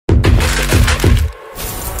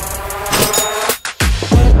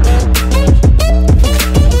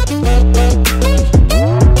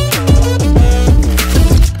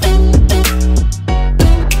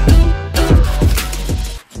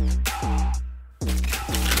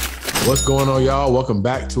What's going on, y'all? Welcome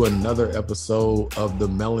back to another episode of the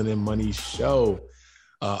Melanin Money Show.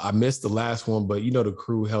 I missed the last one, but you know the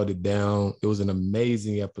crew held it down. It was an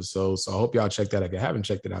amazing episode, so I hope y'all check that out. If you haven't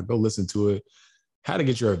checked it out, go listen to it. How to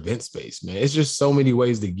get your event space, man. It's just so many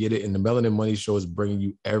ways to get it, and the Melanin Money Show is bringing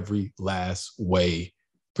you every last way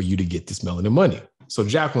for you to get this melanin money. So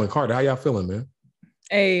Jacqueline, Carter, how y'all feeling, man?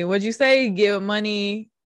 Hey, what'd you say? Give money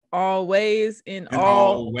always in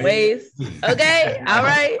all ways. Okay, all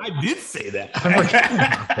right. I did say that. I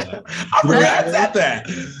forgot about that.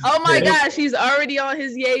 Oh my gosh, he's already on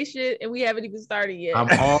his yay shit, and we haven't even started yet. I'm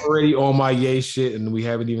already on my yay shit, and we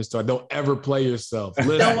haven't even started. Don't ever play yourself.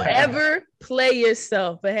 Listen. Don't ever play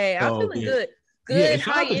yourself. But hey, I'm feeling good. Good,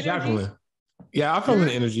 high energy. Jacqueline. Yeah, I'm feeling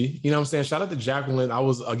the energy. You know what I'm saying? Shout out to Jacqueline. I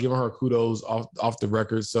was giving her kudos off the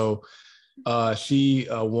record. So she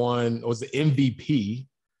won, was the MVP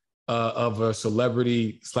of a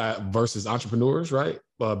celebrity versus entrepreneurs, right?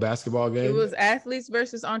 Basketball game. It was athletes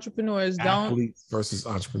versus entrepreneurs. Athletes versus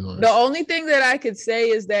entrepreneurs. The only thing that I could say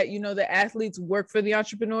is that, you know, the athletes work for the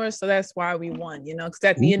entrepreneurs. So that's why we won, you know, because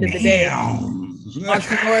at the end of the day,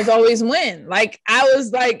 entrepreneurs always win. Like, I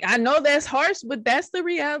was like, I know that's harsh, but that's the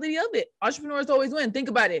reality of it. Entrepreneurs always win. Think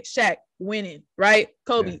about it. Shaq winning, right?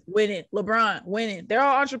 Kobe winning, LeBron winning. They're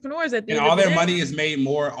all entrepreneurs at the end of the day. And all their money is made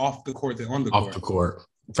more off the court than on the court. Off the court.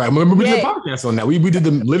 In fact, remember we did a podcast on that. We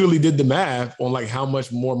literally did the math on like how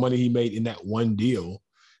much more money he made in that one deal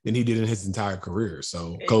than he did in his entire career.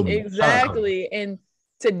 So Kobe. Exactly. And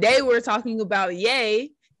today we're talking about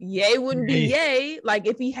Ye. Ye wouldn't be Ye like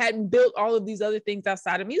if he hadn't built all of these other things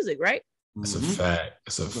outside of music, right? That's a fact.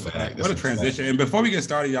 That's a fact. What a transition. And before we get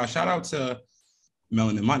started, y'all, shout out to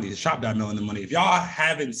Melanin Money, shop.Melanin Money. If y'all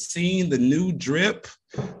haven't seen the new drip,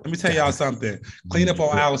 let me tell y'all something. Clean up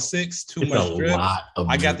on aisle 6, too much drip.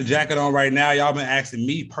 I got the jacket on right now. Y'all been asking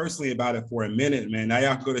me personally about it for a minute, man. Now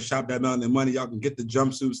y'all can go to shop.Melanin Money. Y'all can get the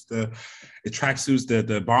jumpsuits, the tracksuits,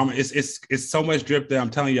 the bomber. It's so much drip there. I'm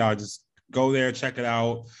telling y'all, just go there, check it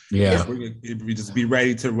out. Yeah. We just be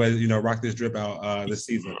ready to, rock this drip out this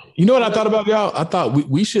season. You know what I thought about, y'all? I thought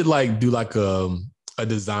we should like do like a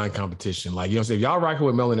design competition. Like, you know what I'm saying? If y'all rocking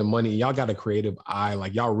with Melanin Money, y'all got a creative eye,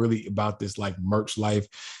 like y'all really about this like merch life.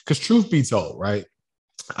 Because truth be told, right?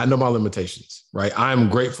 I know my limitations, right? I'm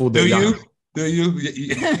grateful that Do you?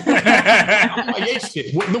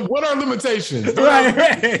 What are limitations?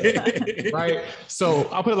 Right? So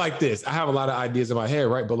I'll put it like this. I have a lot of ideas in my head,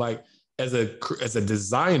 right? But like as a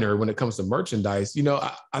designer, when it comes to merchandise, you know,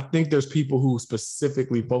 I think there's people who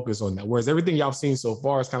specifically focus on that. Whereas everything y'all seen so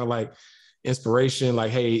far is kind of like inspiration, like,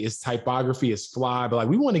 hey, it's typography, it's fly, but like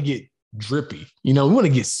we want to get drippy, you know, we want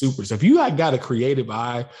to get super. So if you like got a creative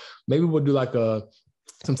eye, maybe we'll do like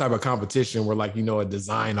some type of competition where like, you know, a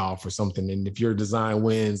design off or something. And if your design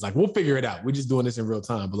wins, like we'll figure it out. We're just doing this in real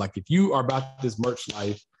time. But like if you are about this merch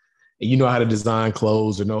life and you know how to design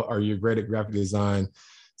clothes or you're great at graphic design,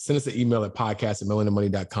 send us an email at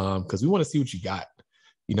podcast@melaninmoney.com because we want to see what you got.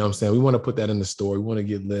 You know what I'm saying? We want to put that in the store. We want to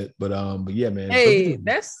get lit. But yeah, man. Hey,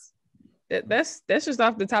 that's just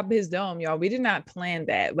off the top of his dome, y'all. We did not plan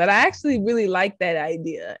that, but I actually really like that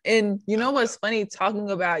idea. And you know what's funny, talking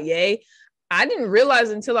about Ye, I didn't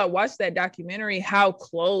realize until I watched that documentary how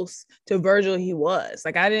close to Virgil he was.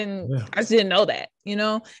 Like I just didn't know that, you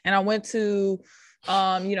know. And I went to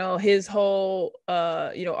you know, his whole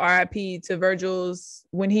RIP to Virgil's,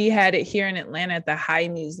 when he had it here in Atlanta at the High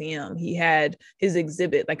Museum, he had his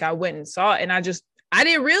exhibit. Like I went and saw it, and I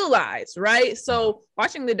didn't realize, right? So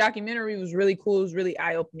watching the documentary was really cool. It was really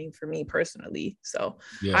eye-opening for me personally. So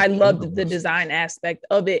I loved the design aspect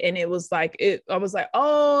of it. And it was like, I was like,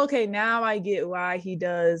 oh, okay, now I get why he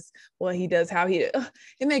does what he does, how he,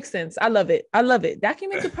 it makes sense. I love it.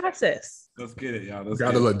 Document the process. Let's get it, y'all.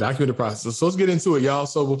 Document the process. So let's get into it, y'all.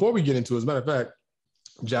 So before we get into it, as a matter of fact,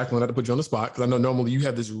 Jacqueline, I had to put you on the spot because I know normally you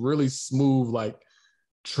have this really smooth like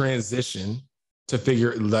transition to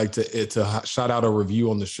figure like to shout out a review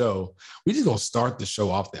on the show. We just gonna start the show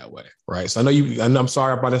off that way, right? So I know and I'm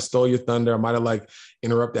sorry I might have stole your thunder. I might have like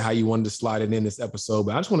interrupted how you wanted to slide it in this episode,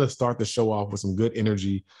 but I just want to start the show off with some good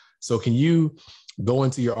energy. So can you go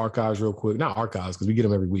into your archives real quick? Not archives because we get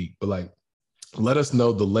them every week, but like let us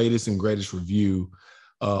know the latest and greatest review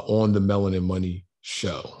on the Melanin Money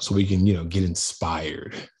show, so we can get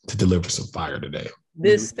inspired to deliver some fire today.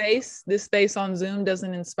 This space on Zoom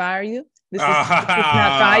doesn't inspire you? This is not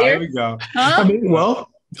fire. There we go. Huh? I mean, well,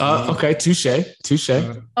 okay, touche.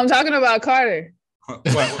 I'm talking about Carter.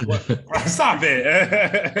 What? Stop it.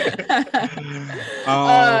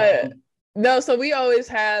 No, so we always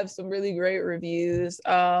have some really great reviews.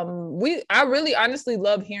 I really honestly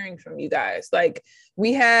love hearing from you guys. Like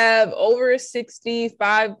we have over 60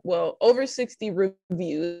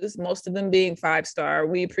 reviews, most of them being 5-star.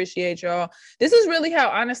 We appreciate y'all. This is really how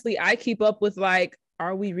honestly I keep up with like,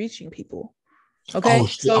 are we reaching people? Okay. Oh,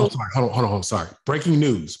 so, I'm sorry. Hold on. I'm sorry. Breaking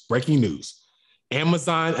news.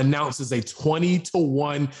 Amazon announces a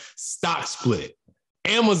 20-1 stock split.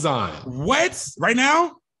 Amazon. What? Right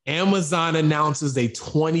now? Amazon announces a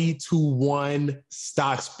 20-1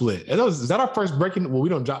 stock split. Is that our first breaking? Well, we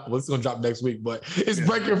don't drop. Well, it's going to drop next week, but it's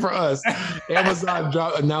breaking for us. Amazon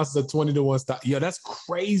announces a 20-1 stock. Yeah, that's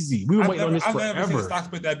crazy. We've been waiting on this forever. I've never seen a stock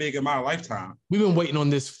split that big in my lifetime. We've been waiting on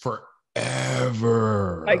this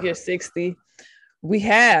forever. Like you're 60. We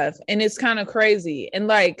have, and it's kind of crazy. And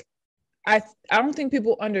like, I don't think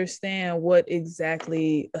people understand what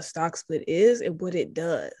exactly a stock split is and what it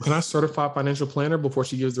does. Can I certify financial planner before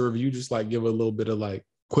she gives the review? Just like give a little bit of like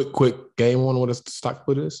quick game on what a stock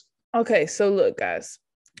split is. Okay, so look, guys,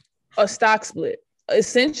 a stock split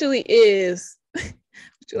essentially is what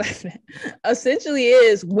you laughing at? Essentially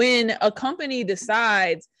is when a company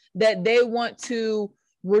decides that they want to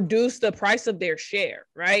reduce the price of their share,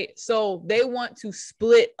 right? So they want to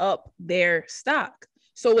split up their stock.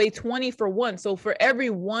 So a 20-for-1. So for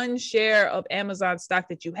every one share of Amazon stock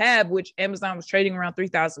that you have, which Amazon was trading around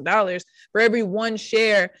 $3,000, for every one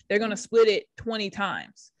share, they're going to split it 20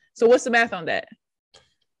 times. So what's the math on that?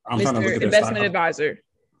 Mr. Investment Advisor.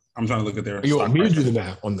 I'm trying to look at their. You want me to do the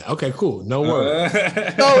math on that? Okay, cool. No worries.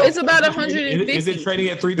 So it's about 150. Is it trading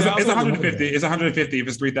at 3,000? It's 150. It's 150 if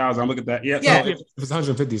it's 3,000. I'm looking at that. Yeah. Yeah. So if it's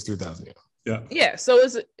 150, it's 3,000. Yeah. Yeah. So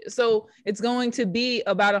it's going to be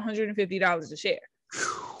about $150 a share.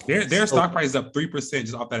 Their stock price is up 3%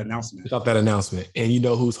 just off that announcement. And you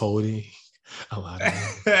know who's holding a lot of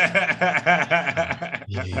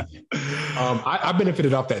yeah. I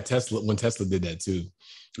benefited off that Tesla when Tesla did that too.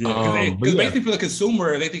 Yeah, because basically for the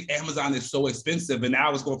consumer, they think Amazon is so expensive, and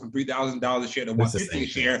now it's going from $3,000 a share to $150 a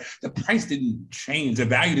share. The price didn't change, the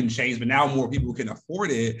value didn't change, but now more people can afford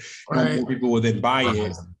it. Right. More people will then buy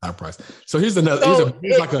it. High price. So here's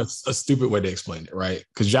like a stupid way to explain it, right?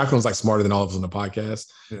 Because Jacqueline's like smarter than all of us on the podcast,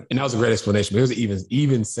 and that was a great explanation. But here's an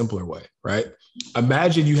even simpler way, right?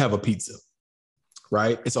 Imagine you have a pizza,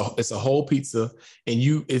 right? It's a whole pizza,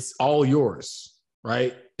 and it's all yours,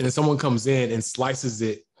 right? And then someone comes in and slices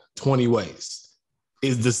it 20 ways.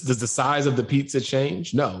 Does the size of the pizza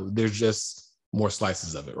change? No, there's just more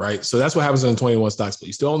slices of it, right? So that's what happens in a 21 stock split.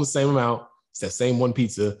 You still own the same amount. It's that same one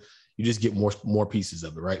pizza. You just get more pieces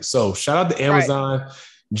of it, right? So shout out to Amazon. Right.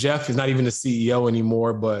 Jeff is not even the CEO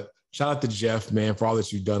anymore, but shout out to Jeff, man, for all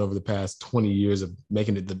that you've done over the past 20 years of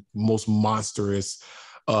making it the most monstrous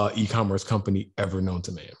e-commerce company ever known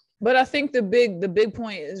to man. But I think the big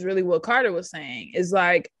point is really what Carter was saying is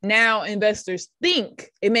like now it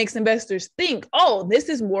makes investors think, oh, this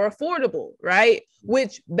is more affordable, right?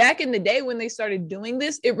 Which back in the day when they started doing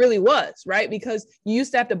this, it really was, right? Because you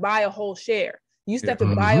used to have to buy a whole share. You used to have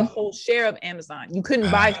to buy a whole share of Amazon. You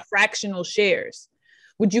couldn't buy fractional shares,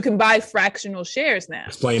 which you can buy fractional shares now.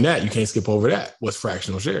 Explain that. You can't skip over that. What's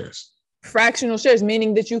fractional shares? Fractional shares,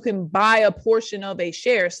 meaning that you can buy a portion of a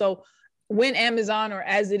share. So when Amazon, or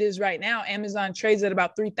as it is right now, Amazon trades at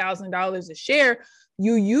about $3,000 a share.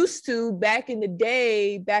 You used to, back in the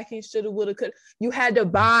day, back in shoulda, woulda, could, you had to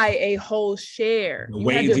buy a whole share. You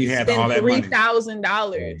had to spend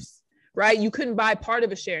 $3,000, right? You couldn't buy part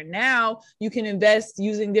of a share. Now you can invest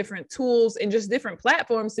using different tools and just different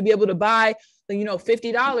platforms to be able to buy,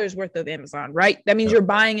 $50 worth of Amazon, right? That means you're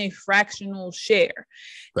buying a fractional share.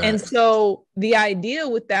 Right. And so the idea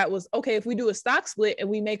with that was, okay, if we do a stock split and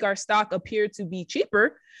we make our stock appear to be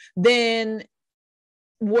cheaper, then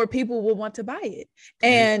more people will want to buy it.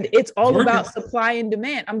 And it's all about supply and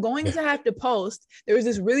demand. I'm going to have to post. There was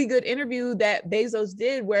this really good interview that Bezos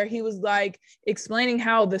did where he was like explaining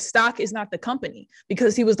how the stock is not the company,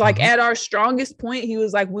 because he was like at our strongest point, he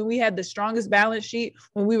was like, when we had the strongest balance sheet,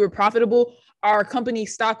 when we were profitable, our company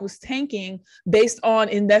stock was tanking based on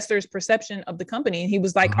investors' perception of the company. And he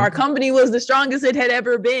was like, our company was the strongest it had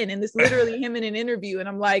ever been. And this literally him in an interview. And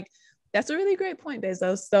I'm like, that's a really great point,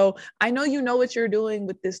 Bezos. So I know you know what you're doing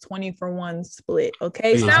with this 20-for-1 split.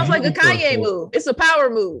 Okay. Sounds like a Kanye move. It's a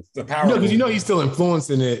power move. It's a power move. Because he's still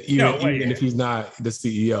influencing it, even if he's not the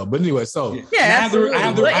CEO. But anyway, so absolutely.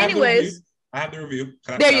 I have the review.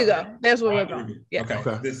 There you go. That's what we're going. Yeah.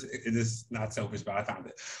 Okay. This is not selfish, but I found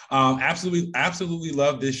it. Absolutely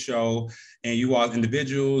love this show and you all as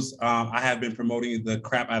individuals. I have been promoting the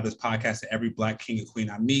crap out of this podcast to every Black king and queen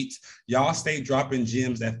I meet. Y'all stay dropping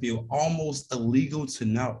gems that feel almost illegal to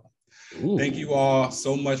know. Ooh. Thank you all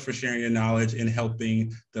so much for sharing your knowledge and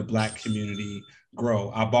helping the Black community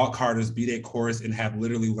grow. I bought Carter's B-Day course and have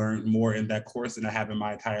literally learned more in that course than I have in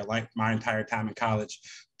my entire life, my entire time in college,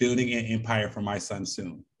 building an empire for my son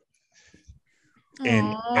soon.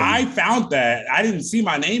 And I found that I didn't see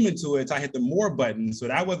my name into it until I hit the more button. So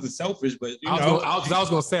that wasn't selfish, but you know. I was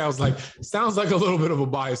going to say, I was like, sounds like a little bit of a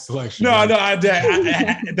biased selection. No,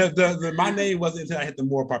 my name wasn't until I hit the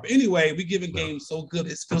more part. But anyway, we giving games so good.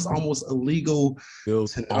 It feels almost illegal.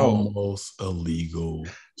 Almost illegal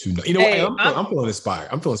to know. You know what? I'm feeling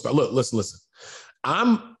inspired. Look, listen.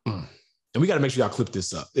 And we got to make sure y'all clip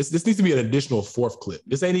this up. This needs to be an additional fourth clip.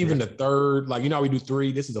 This ain't even the third. Like, you know how we do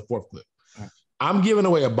 3? This is a fourth clip. I'm giving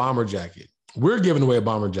away a bomber jacket. We're giving away a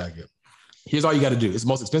bomber jacket. Here's all you got to do. It's the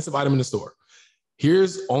most expensive item in the store.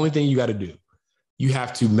 Here's the only thing you got to do. You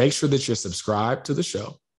have to make sure that you're subscribed to the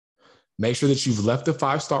show. Make sure that you've left a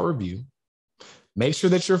 5-star review. Make sure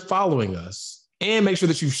that you're following us. And make sure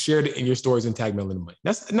that you've shared it in your stories and tag Melanin Money.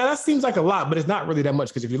 Now, that seems like a lot, but it's not really that much,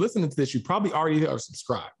 because if you're listening to this, you probably already are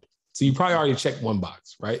subscribed. So you probably already checked one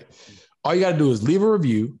box, right? All you got to do is leave a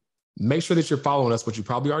review. Make sure that you're following us, which you're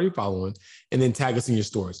probably already following, and then tag us in your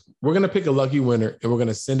stories. We're going to pick a lucky winner, and we're going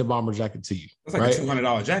to send a bomber jacket to you. That's like a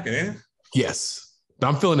 $200 jacket, ain't it? Yes.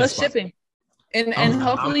 I'm feeling this. Plus shipping. And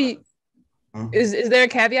hopefully, is there a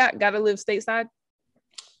caveat? Got to live stateside?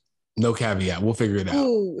 No caveat. We'll figure it out.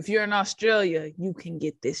 Ooh, if you're in Australia, you can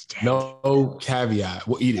get this jacket. No caveat.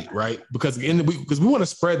 We'll eat it, right? Because we want to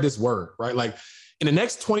spread this word, right? Like in the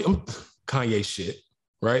next 20, Kanye shit.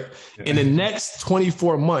 Right. In the next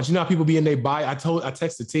 24 months, you know how people be in their bio. I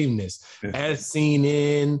text the team this, as seen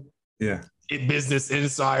in Business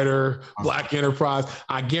Insider, Black Enterprise.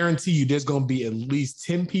 I guarantee you there's going to be at least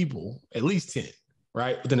 10 people,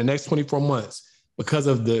 right, within the next 24 months, because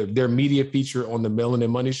of their media feature on the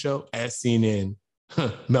Melanin Money show, as seen in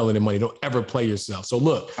Melanin Money. Don't ever play yourself. So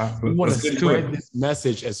look, we want to spread this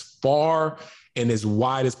message as far and as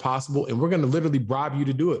wide as possible, and we're going to literally bribe you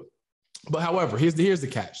to do it. But however, here's the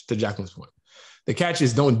catch to Jacqueline's point. The catch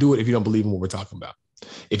is, don't do it if you don't believe in what we're talking about.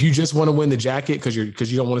 If you just want to win the jacket because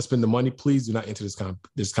you don't want to spend the money, please do not enter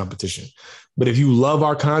this competition. But if you love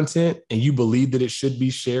our content and you believe that it should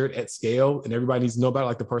be shared at scale and everybody needs to know about it,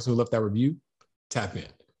 like the person who left that review, tap in.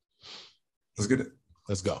 Let's get it.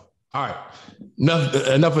 Let's go. All right.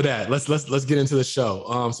 Enough of that. Let's get into the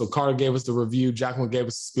show. So Carter gave us the review. Jacqueline gave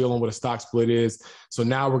us a spiel on what a stock split is. So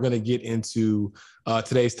now we're going to get into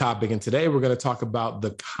today's topic. And today we're going to talk about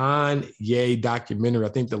the Kanye documentary. I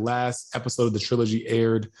think the last episode of the trilogy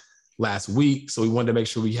aired last week, so we wanted to make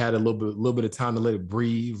sure we had a little bit of time to let it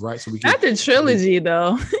breathe, right? So we not the trilogy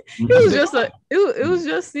though. It was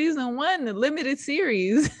just season 1, the limited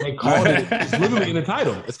series. They called it. It's literally in the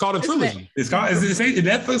title. It's called a trilogy.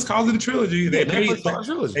 Netflix calls it a trilogy. They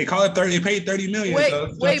call it 30. They paid $30 million.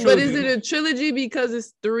 Wait, but is it a trilogy because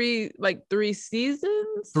it's 3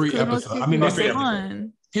 seasons? 3 episodes. I mean,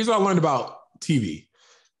 here's what I learned about TV.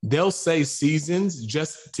 They'll say seasons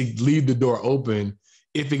just to leave the door open.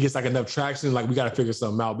 If it gets like enough traction, like we got to figure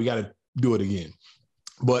something out, we got to do it again.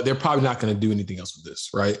 But they're probably not going to do anything else with this,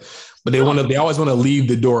 right? But they always want to leave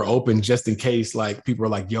the door open just in case, like people are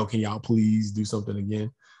like, "Yo, can y'all please do something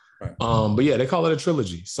again?" Right. But yeah, they call it a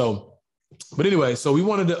trilogy. So, but anyway, so we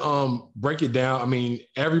wanted to break it down. I mean,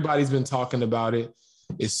 everybody's been talking about it.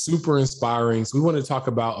 It's super inspiring. So we wanted to talk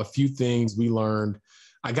about a few things we learned.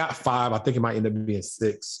 I got 5. I think it might end up being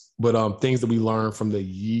 6. But things that we learned from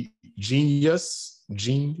the Jeen-Yus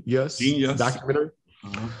documentary.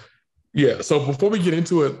 Uh-huh. Yeah. So before we get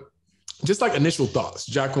into it, just like initial thoughts,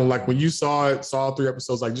 Jacqueline, like when you saw 3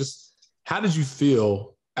 episodes, like just how did you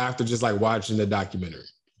feel after just like watching the documentary?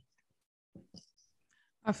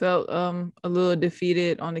 I felt a little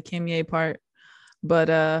defeated on the Kanye part,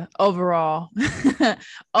 but overall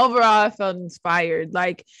I felt inspired.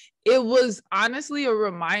 Like it was honestly a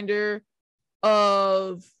reminder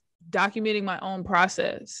of documenting my own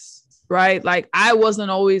process. Right? Like I wasn't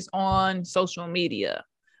always on social media.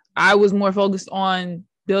 I was more focused on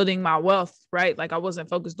building my wealth, right? Like I wasn't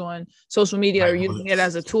focused on social media or using it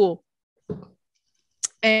as a tool.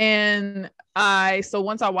 And so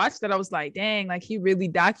once I watched that, I was like, dang, like he really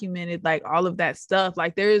documented like all of that stuff.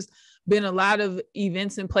 Like there's been a lot of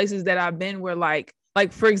events and places that I've been where like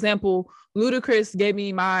for example, Ludacris gave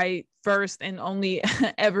me my first and only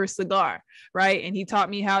ever cigar, right? And he taught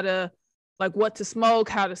me how to like what to smoke,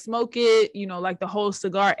 how to smoke it, like the whole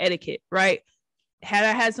cigar etiquette, right? Had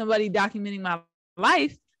I had somebody documenting my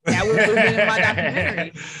life, that would have been in my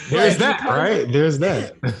documentary. There's that, right? There's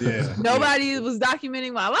that. Yeah. Nobody was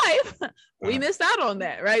documenting my life. We missed out on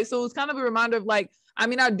that, right? So it was kind of a reminder of like, I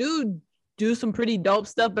mean, I do do some pretty dope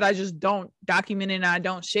stuff, but I just don't document it and I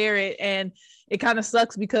don't share it. And it kind of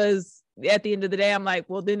sucks because at the end of the day, I'm like,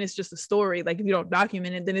 well, then it's just a story. Like if you don't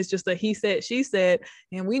document it, then it's just a he said, she said.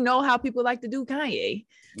 And we know how people like to do Kanye.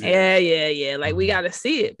 Yeah. Like we got to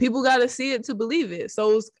see it. People got to see it to believe it.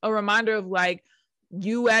 So it's a reminder of like,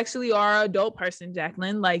 you actually are a dope person,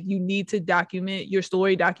 Jacqueline. Like you need to document your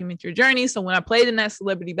story, document your journey. So when I played in that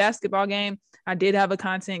celebrity basketball game, I did have a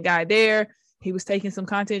content guy there. He was taking some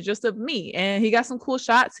content just of me and he got some cool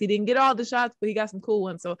shots. He didn't get all the shots, but he got some cool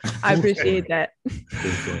ones. So I appreciate that.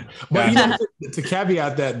 But you know, to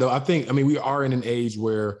caveat that though, I mean, we are in an age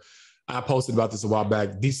where I posted about this a while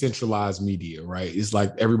back, decentralized media, right? It's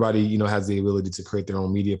like everybody, you know, has the ability to create their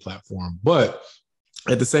own media platform. But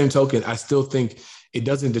at the same token, I still think it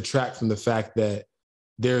doesn't detract from the fact that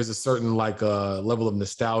there's a certain like level of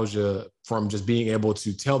nostalgia from just being able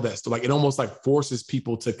to tell that story. Like it almost like forces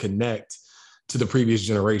people to connect to the previous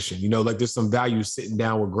generation, you know, like there's some value sitting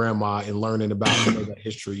down with grandma and learning about that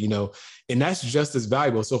history, you know, and that's just as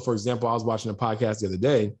valuable. So for example, I was watching a podcast the other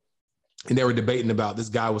day and they were debating about this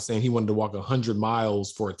guy was saying he wanted to walk 100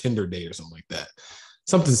 miles for a Tinder date or something like that,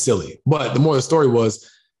 something silly. But the more of the story was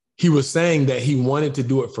he was saying that he wanted to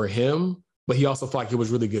do it for him, but he also felt like it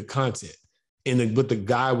was really good content. And what the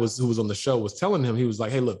guy who was on the show was telling him, he was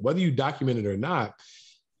like, hey, look, whether you document it or not,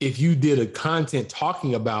 if you did a content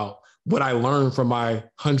talking about what I learned from my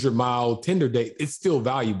 100-mile Tinder date, it's still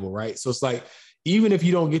valuable, right? So it's like, even if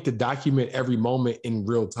you don't get to document every moment in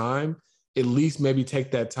real time, at least maybe take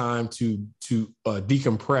that time to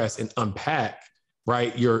decompress and unpack,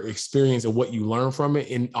 right, your experience and what you learn from it.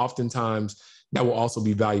 And oftentimes that will also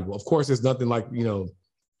be valuable. Of course, there's nothing like, you know,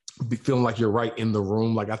 feeling like you're right in the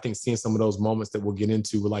room. Like I think seeing some of those moments that we'll get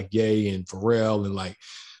into with like Ye and Pharrell and like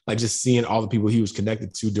just seeing all the people he was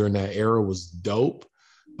connected to during that era was dope.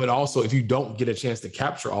 But also, if you don't get a chance to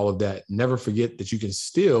capture all of that, never forget that you can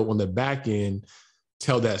still, on the back end,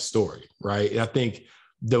 tell that story, right? And I think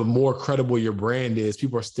the more credible your brand is,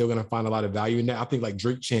 people are still going to find a lot of value in that. I think like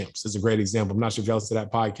Drink Champs is a great example. I'm not sure if y'all listen to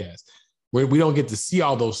that podcast. We don't get to see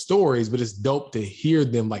all those stories, but it's dope to hear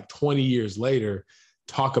them like 20 years later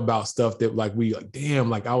talk about stuff that like damn,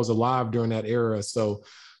 like I was alive during that era. So,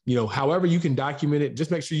 you know, however you can document it, just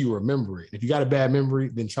make sure you remember it. If you got a bad memory,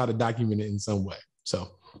 then try to document it in some way.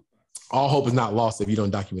 So all hope is not lost if you don't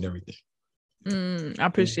document everything. I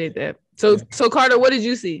appreciate that. So Carter, what did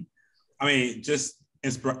you see? I mean, just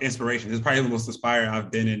inspiration. It's probably the most inspired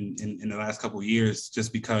I've been in the last couple of years,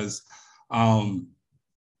 just because how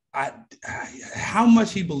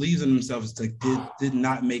much he believes in himself is like did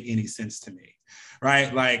not make any sense to me,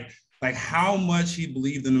 right? Like how much he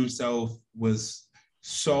believed in himself was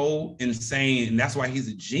so insane, and that's why he's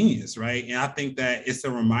a genius, right? And I think that it's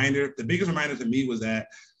a reminder. The biggest reminder to me was that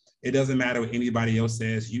it doesn't matter what anybody else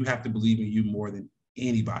says. You have to believe in you more than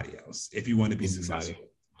anybody else if you want to be successful.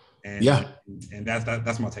 And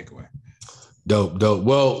that's my takeaway. Dope.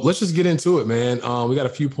 Well, let's just get into it, man. We got a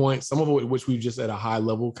few points, some of which we just at a high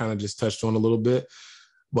level kind of just touched on a little bit,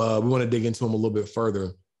 but we want to dig into them a little bit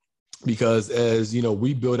further because as you know,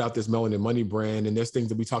 we build out this Melanin Money brand, and there's things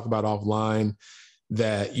that we talk about offline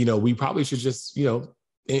that you know we probably should just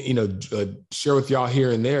share with y'all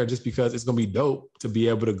here and there, just because it's going to be dope to be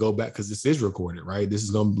able to go back, because this is recorded, right? This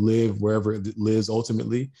is going to live wherever it lives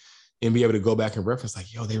ultimately, and be able to go back and reference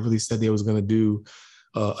like, yo, they really said they was going to do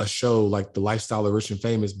a show like The Lifestyle of Rich and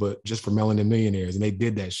Famous, but just for melanin millionaires. And they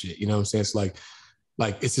did that shit. You know what I'm saying? It's like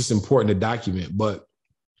it's just important to document. But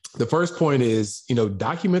the first point is, you know,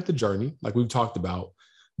 document the journey, like we've talked about,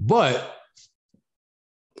 but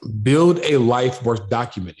build a life worth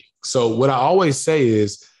documenting. So what I always say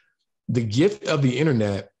is the gift of the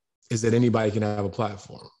internet is that anybody can have a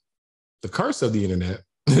platform. The curse of the internet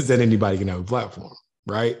is that anybody can have a platform,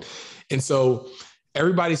 right? And so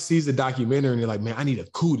everybody sees the documentary and they're like, man, I need a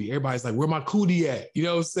cootie. Everybody's like, where my cootie at? You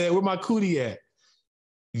know what I'm saying? Where my cootie at?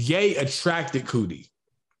 Ye attracted cootie,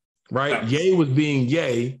 right? Nice. Ye was being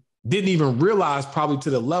Ye, didn't even realize probably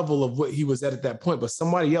to the level of what he was at that point, but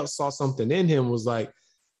somebody else saw something in him, was like,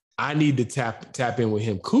 I need to tap in with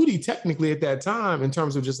him. Cootie, technically at that time, in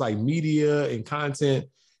terms of just like media and content,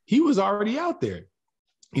 he was already out there.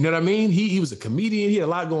 You know what I mean? He was a comedian. He had a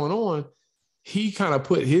lot going on. He kind of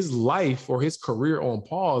put his life or his career on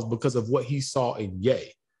pause because of what he saw in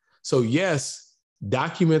Ye. So yes,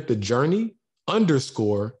 document the journey,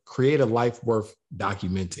 _ create a life worth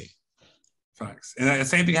documenting. Facts. And the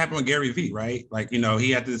same thing happened with Gary Vee, right? Like, you know,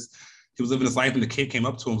 he was living his life and the kid came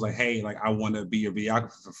up to him, was like, hey, like, I want to be your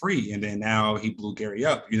videographer for free. And then now he blew Gary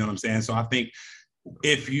up, you know what I'm saying? So I think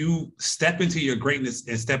if you step into your greatness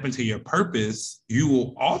and step into your purpose, you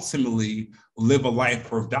will ultimately live a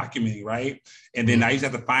life worth documenting, right? And then now you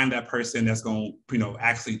just have to find that person that's going to,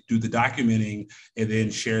 actually do the documenting and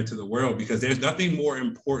then share it to the world, because there's nothing more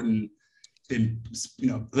important than,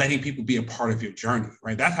 letting people be a part of your journey,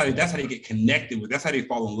 right? That's how they get connected with. That's how they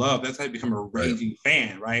fall in love. That's how they become a raging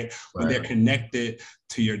fan, right? When they're connected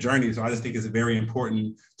to your journey. So I just think it's very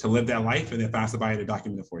important to live that life and then find somebody to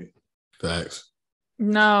document it for you. Facts.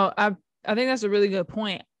 No, I think that's a really good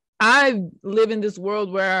point. I live in this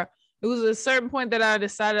world where it was a certain point that I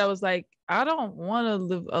decided I was like, I don't want to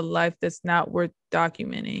live a life that's not worth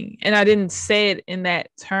documenting. And I didn't say it in that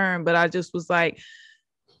term, but I just was like,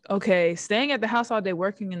 okay, staying at the house all day,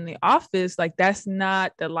 working in the office, like that's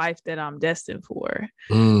not the life that I'm destined for.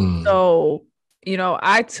 So,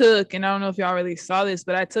 I took, and I don't know if y'all really saw this,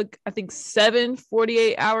 but I took, I think 7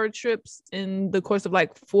 48-hour trips in the course of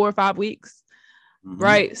like 4 or 5 weeks.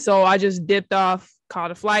 Right. So I just dipped off,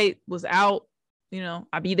 caught a flight, was out,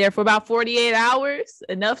 I'd be there for about 48 hours,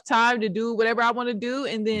 enough time to do whatever I want to do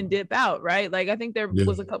and then dip out. Right. Like I think there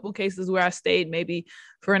was a couple cases where I stayed maybe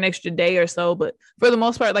for an extra day or so. But for the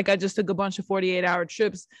most part, like I just took a bunch of 48-hour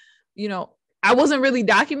trips. I wasn't really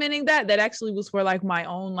documenting that. That actually was for like my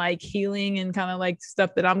own like healing and kind of like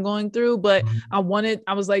stuff that I'm going through. But I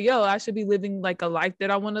was like, yo, I should be living like a life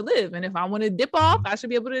that I want to live. And if I want to dip off, I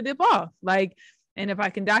should be able to dip off. Like, and if I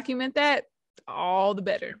can document that, all the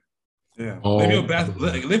better. Yeah,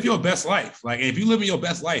 live your best life. Like if you live in your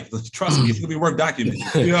best life, trust me, it's gonna be worth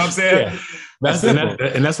documenting. You know what I'm saying?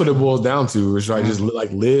 And that's what it boils down to. Is right, just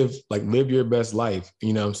live your best life.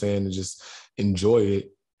 You know what I'm saying, and just enjoy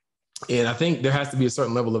it. And I think there has to be a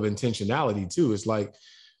certain level of intentionality too. It's like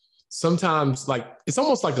sometimes, like it's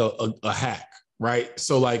almost like a hack, right?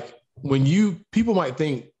 So like people might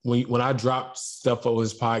think when I drop stuff over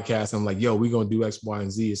this podcast, I'm like, yo, we're going to do X, Y,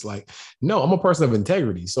 and Z. It's like, no, I'm a person of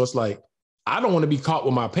integrity. So it's like, I don't want to be caught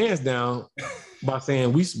with my pants down by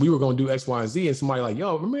saying we were going to do X, Y, and Z. And somebody like,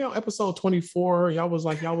 yo, remember on episode 24, y'all was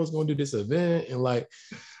going to do this event. And like,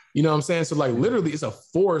 you know what I'm saying? So like, literally it's a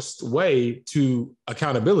forced way to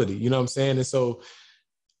accountability, you know what I'm saying? And so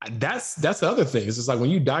that's the other thing. It's just like when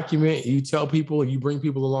you document, you tell people, and you bring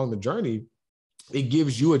people along the journey, it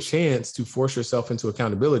gives you a chance to force yourself into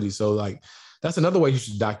accountability. So like, that's another way you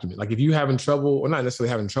should document. Like if you're having trouble, or not necessarily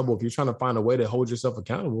having trouble, if you're trying to find a way to hold yourself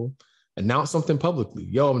accountable, announce something publicly.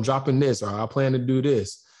 Yo, I'm dropping this, or I plan to do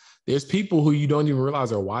this. There's people who you don't even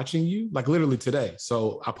realize are watching you, like literally today.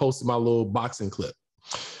 So I posted my little boxing clip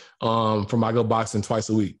from I go boxing twice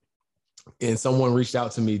a week. And someone reached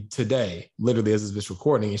out to me today, literally as this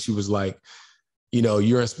recording, and she was like,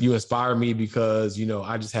 you inspire me because,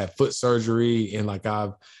 I just had foot surgery and like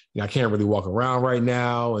I can't really walk around right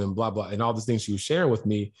now and blah, blah, and all these things she was sharing with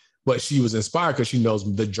me. But she was inspired because she knows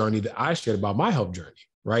the journey that I shared about my health journey,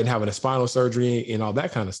 right? And having a spinal surgery and all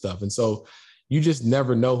that kind of stuff. And so you just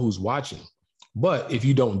never know who's watching. But if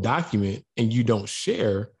you don't document and you don't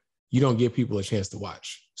share, you don't give people a chance to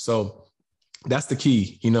watch. So that's the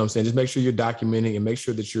key. You know what I'm saying? Just make sure you're documenting and make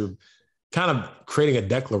sure that you're kind of creating a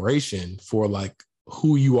declaration for like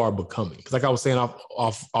who you are becoming. Because like I was saying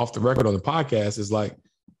off the record on the podcast, is like,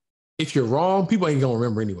 if you're wrong, people ain't gonna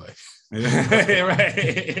remember anyway.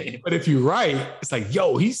 Right. But if you're right, it's like,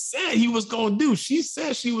 yo, he said he was gonna do, she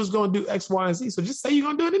said she was gonna do X, Y, and Z. So just say you're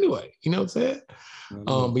gonna do it anyway. You know what I'm saying?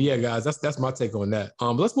 But yeah, guys, that's my take on that.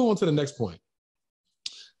 Let's move on to the next point.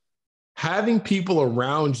 Having people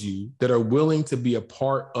around you that are willing to be a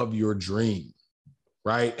part of your dream.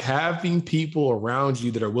 Right? Having people around you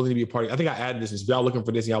that are willing to be a part of, I think I added this. If y'all looking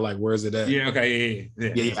for this, y'all like, where is it at? Yeah, okay,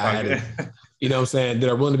 yeah. I added it. You know what I'm saying? That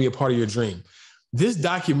are willing to be a part of your dream. This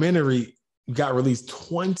documentary got released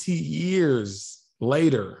 20 years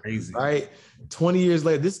later. Crazy. Right? 20 years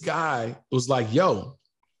later, this guy was like, yo,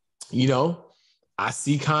 I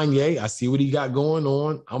see Kanye. I see what he got going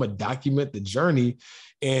on. I'm going to document the journey.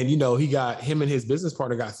 And, him and his business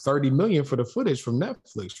partner got 30 million for the footage from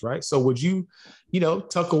Netflix, right? So would you,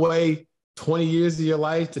 tuck away 20 years of your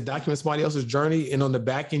life to document somebody else's journey, and on the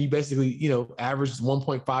back end, you basically, average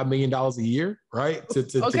 $1.5 million a year, right? To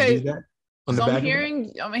do that. So I'm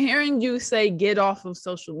hearing you say get off of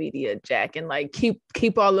social media, Jack, and like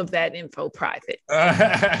keep all of that info private.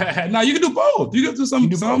 No, you can do both. You can do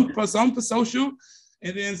some for social,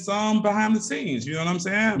 and then some behind the scenes. You know what I'm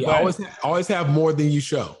saying? Yeah, but always have more than you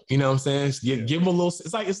show. You know what I'm saying? Give them a little.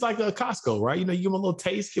 It's like a Costco, right? You give them a little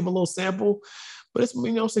taste, give them a little sample. But it's, so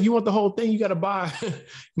if you want the whole thing, you got to buy. You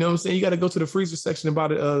know what I'm saying? You got to go to the freezer section and buy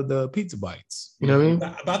the pizza bites. You know what I mean?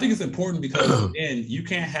 But I think it's important because again, you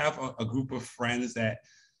can't have a group of friends that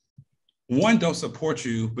one, don't support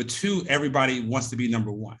you, but two, everybody wants to be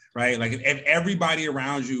number one, right? Like if everybody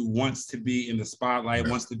around you wants to be in the spotlight,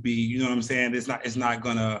 wants to be, you know what I'm saying? It's not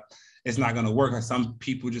gonna work. Like some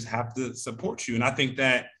people just have to support you. And I think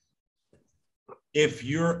that if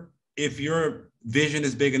your vision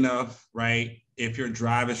is big enough, right? If your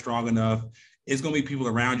drive is strong enough, it's gonna be people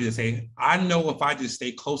around you that say, I know if I just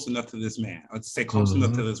stay close enough to this man or stay close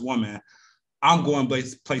enough to this woman, I'm going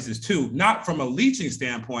places too, not from a leeching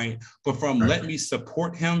standpoint, but from let me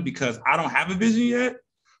support him because I don't have a vision yet,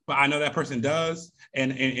 but I know that person does.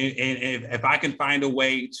 And if I can find a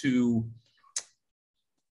way to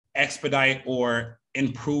expedite or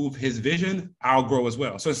improve his vision, I'll grow as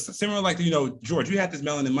well. So it's similar like, George, you had this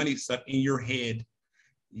Melanin Money stuff in your head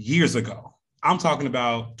years ago. I'm talking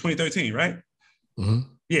about 2013, right? Mm-hmm.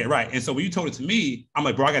 Yeah, right. And so when you told it to me, I'm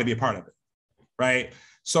like, bro, I got to be a part of it, right?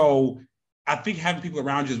 So I think having people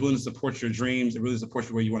around you is willing to support your dreams and really support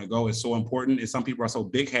you where you want to go is so important. And some people are so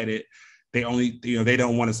big-headed, they only, they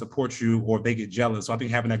don't want to support you or they get jealous. So I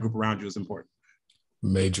think having that group around you is important.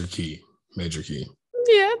 Major key.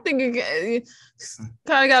 Yeah, I think you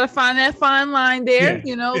kind of got to find that fine line there,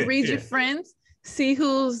 read your friends, see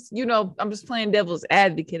who's, I'm just playing devil's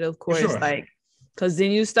advocate, of course, because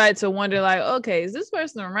then you start to wonder like, okay, is this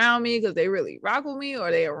person around me because they really rock with me or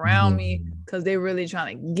are they around me because they're really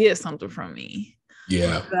trying to get something from me?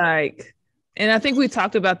 Yeah. And I think we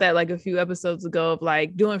talked about that like a few episodes ago of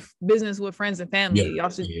like doing business with friends and family. Y'all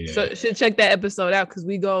should check that episode out because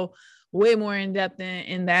we go way more in depth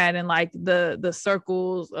in that and like the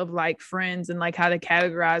circles of like friends and like how to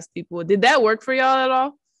categorize people. Did that work for y'all at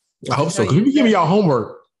all? I hope so. Because we be giving y'all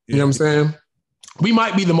homework. You know what I'm saying? We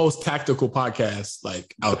might be the most tactical podcast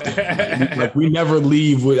like out there. Like we never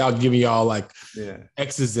leave without giving y'all like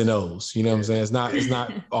X's and O's. You know what I'm saying? It's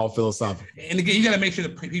not all philosophical. And again, you got to make sure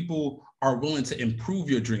that people are willing to improve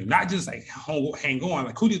your dream, not just like hang on.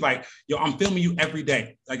 Like Cootie's like, yo, I'm filming you every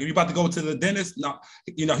day. Like if you're about to go to the dentist, no,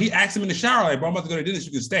 he asked him in the shower, like, bro, I'm about to go to the dentist,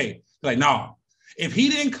 you can stay. Like, no. If he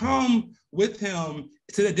didn't come with him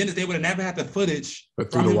to the dentist, they would have never had the footage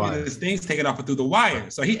from him getting his things taken off through the wire.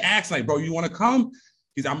 So he asked, like, bro, you want to come?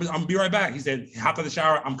 He's I'm gonna be right back. He said, hop out the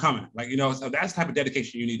shower, I'm coming. Like, so that's the type of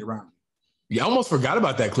dedication you need around you. Yeah, I almost forgot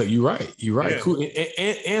about that clip. You're right. Yeah. Cool.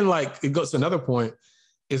 And like it goes to another point,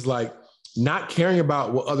 is like not caring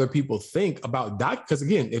about what other people think about because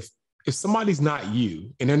again, if somebody's not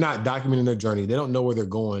you and they're not documenting their journey, they don't know where they're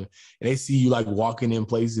going, and they see you like walking in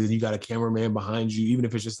places, you got a cameraman behind you, even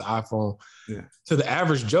if it's just the iPhone. Yeah. To the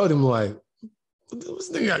average Joe, they're like, what's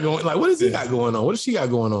this got going? Like, what does he got going on? What does she got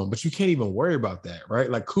going on? But you can't even worry about that, right?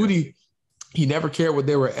 Like Cootie, he never cared what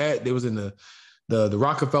they were at. They was in the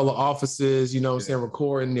Rockefeller offices, you know what I'm saying,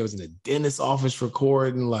 recording. They was in the dentist office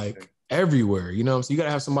recording, like everywhere, So you got to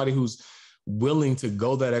have somebody who's willing to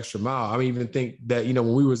go that extra mile. I even think that,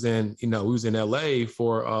 when we was in LA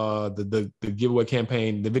for the giveaway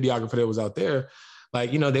campaign, the videographer that was out there,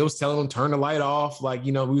 like, they was telling them turn the light off, like,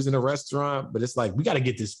 we was in a restaurant, but it's like, we got to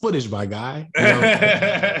get this footage, my guy.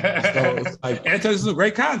 So it's like, and this is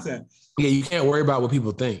great content. Yeah, you can't worry about what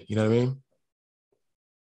people think, you know what I mean?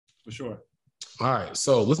 For sure. All right,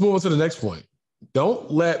 so let's move on to the next point. Don't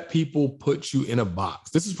let people put you in a box.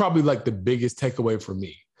 This is probably like the biggest takeaway for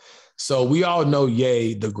me. So we all know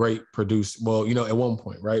Ye, the great producer. Well, at one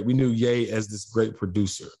point, right? We knew Ye as this great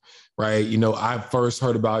producer, right? I first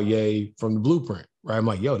heard about Ye from the Blueprint, right? I'm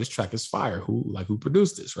like, yo, this track is fire. Who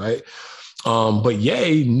produced this, right? But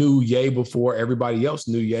Ye knew Ye before everybody else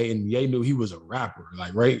knew Ye, and Ye knew he was a rapper,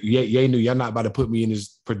 like, right? Ye knew y'all not about to put me in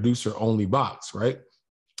this producer-only box, right?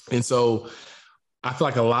 And so I feel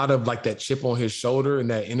like a lot of like that chip on his shoulder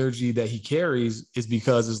and that energy that he carries is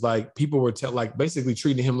because it's like people were basically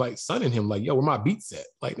treating him like sunning him, like, yo, where my beats at?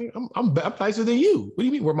 Like, I'm nicer than you. What do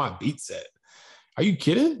you mean where my beats at? Are you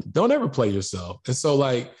kidding? Don't ever play yourself. And so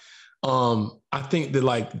like, I think that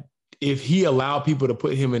like, if he allowed people to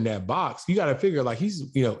put him in that box, you got to figure like he's,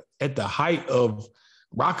 at the height of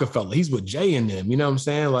Rockefeller, he's with Jay and them, you know what I'm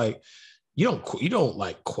saying? Like, you don't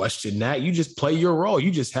like question that. You just play your role.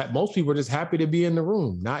 You just most people are just happy to be in the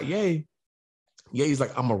room, not Ye. Ye's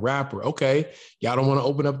like, I'm a rapper. Okay. Y'all don't want to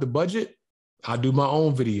open up the budget? I'll do my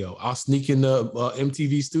own video. I'll sneak in the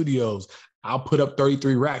MTV studios. I'll put up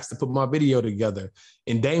 33 racks to put my video together.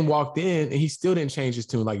 And Dame walked in and he still didn't change his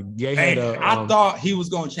tune. Like Ye had I thought he was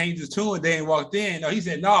going to change his tune and Dame walked in. No, he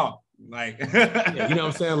said, no. Like, yeah, you know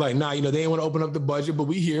what I'm saying? Like, nah, they didn't want to open up the budget, but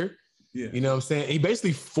we here. Yeah. You know what I'm saying? He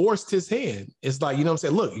basically forced his hand. It's like, you know what I'm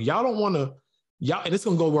saying? Look, y'all don't want to, and it's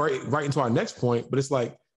going to go right into our next point, but it's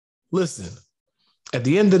like, listen, at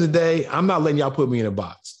the end of the day, I'm not letting y'all put me in a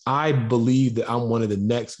box. I believe that I'm one of the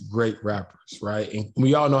next great rappers, right? And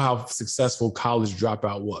we all know how successful College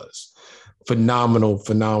Dropout was. Phenomenal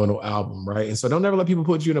album, right? And so don't ever let people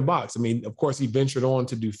put you in a box. I mean, of course, he ventured on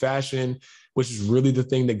to do fashion, which is really the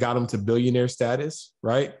thing that got him to billionaire status,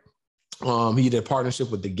 right? He did a partnership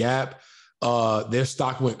with The Gap. Their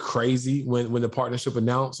stock went crazy when the partnership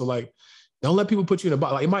announced. So like, don't let people put you in a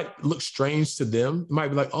box. Like, it might look strange to them. It might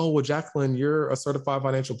be like, oh, well, Jacqueline, you're a certified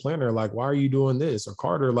financial planner. Like, why are you doing this? Or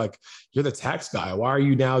Carter, like, you're the tax guy. Why are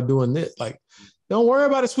you now doing this? Like, don't worry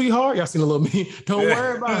about it, sweetheart. Y'all seen a little me. Don't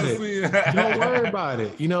worry about it. Don't worry about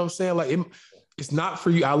it. You know what I'm saying? Like, it's not for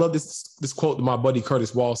you. I love this quote that my buddy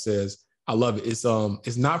Curtis Wall says. I love it.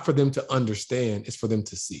 It's not for them to understand. It's for them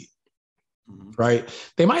to see. Right?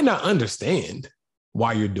 They might not understand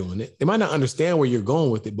why you're doing it. They might not understand where you're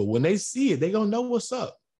going with it, but when they see it, they're going to know what's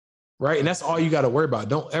up. Right? And that's all you got to worry about.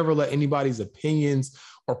 Don't ever let anybody's opinions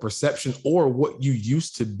or perception or what you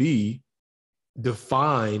used to be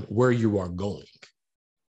define where you are going.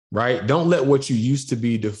 Right? Don't let what you used to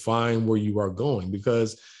be define where you are going,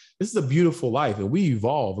 because this is a beautiful life and we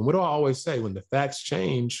evolve. And what do I always say? When the facts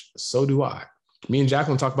change, so do I. Me and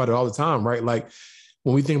Jacqueline talk about it all the time, right? Like,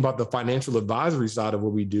 when we think about the financial advisory side of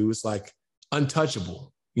what we do, it's like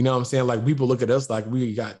untouchable. You know what I'm saying? Like, people look at us like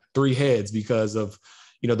we got three heads because of,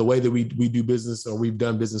 you know, the way that we do business, or we've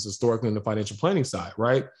done business historically in the financial planning side,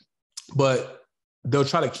 right? But they'll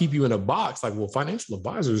try to keep you in a box like, well, financial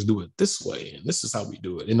advisors do it this way, and this is how we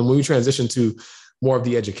do it. And then when we transition to more of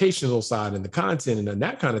the educational side and the content and then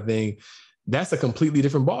that kind of thing, that's a completely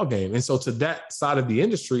different ballgame. And so to that side of the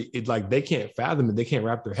industry, it like they can't fathom it. They can't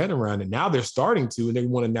wrap their head around it. Now they're starting to, and they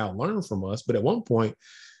want to now learn from us. But at one point,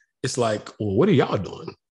 it's like, well, what are y'all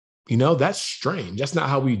doing? You know, that's strange. That's not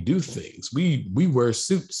how we do things. We wear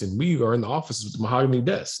suits and we are in the office with mahogany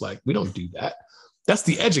desks. Like, we don't do that. That's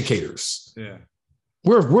the educators. Yeah.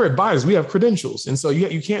 We're advisors. We have credentials. And so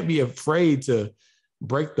you can't be afraid to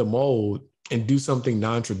break the mold and do something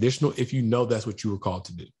non-traditional if you know that's what you were called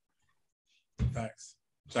to do. Facts.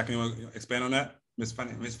 Jack, can you expand on that? Miss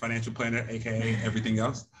Financial Planner, aka everything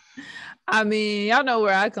else. I mean, y'all know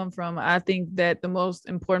where I come from. I think that the most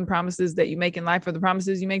important promises that you make in life are the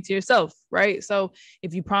promises you make to yourself, right? So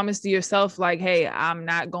if you promise to yourself, like, hey, I'm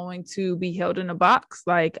not going to be held in a box,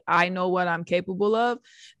 like, I know what I'm capable of,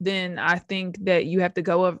 then I think that you have to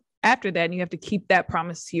go after that, and you have to keep that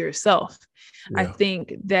promise to yourself. Yeah. I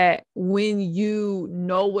think that when you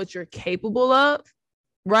know what you're capable of,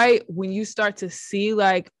 right, when you start to see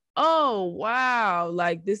like, oh, wow,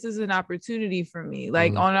 like, this is an opportunity for me.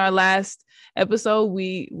 Like, on our last episode,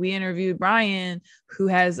 we interviewed Brian, who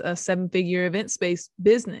has a 7-figure event space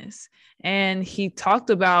business. And he talked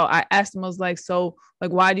about, I asked him, I was like, so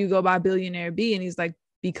like, why do you go by Billionaire B? And he's like,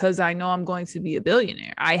 because I know I'm going to be a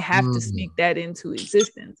billionaire. I have to speak that into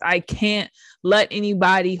existence. I can't let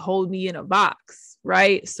anybody hold me in a box.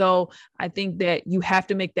 Right. So I think that you have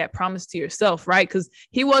to make that promise to yourself. Right. Because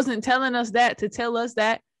he wasn't telling us that to tell us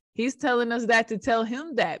that. He's telling us that to tell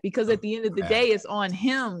him that, because at the end of the day, it's on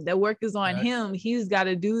him. The work is on him. He's got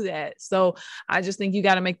to do that. So I just think you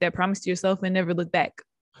got to make that promise to yourself and never look back.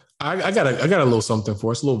 I got a little something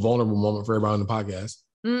for us, a little vulnerable moment for everybody on the podcast.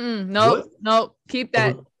 Nope. Keep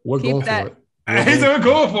that. We're Keep going that. for it. He said we're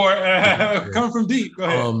going for it. Coming from deep. Go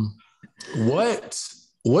ahead.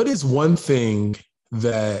 What is one thing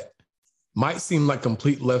that might seem like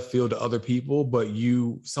complete left field to other people, but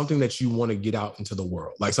something that you want to get out into the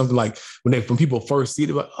world? Like something like when people first see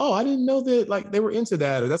it, like, oh, I didn't know that, like, they were into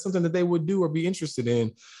that, or that's something that they would do or be interested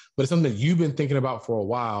in, but it's something that you've been thinking about for a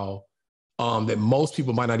while, that most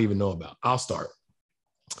people might not even know about. I'll start.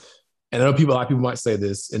 And I know a lot of people might say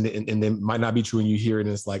this and it might not be true, and you hear it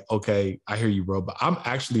and it's like, okay, I hear you, bro, but I'm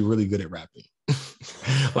actually really good at rapping.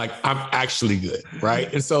 Like, I'm actually good,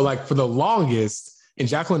 right? And so like for the longest, and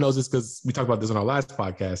Jacqueline knows this because we talked about this on our last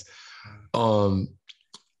podcast,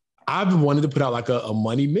 I've wanted to put out like a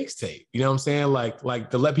money mixtape. You know what I'm saying? Like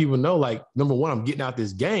to let people know, like, number one, I'm getting out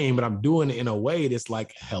this game, but I'm doing it in a way that's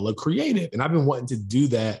like hella creative. And I've been wanting to do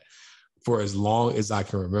that for as long as I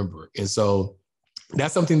can remember. And so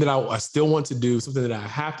that's something that I still want to do, something that I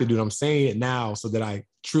have to do. And I'm saying it now so that I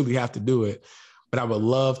truly have to do it. But I would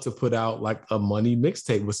love to put out like a money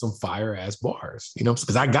mixtape with some fire ass bars, you know,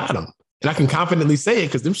 because I got them. And I can confidently say it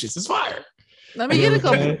because them shits is fire. Let me get a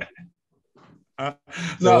couple.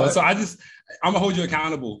 So I'm gonna hold you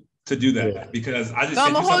accountable to do that, because I just. So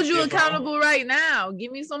I'm gonna hold you accountable right now.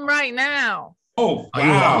 Give me some right now. Oh,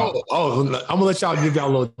 wow. I'm gonna let y'all give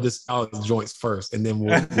y'all a little joints first, and then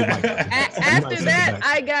we'll After that,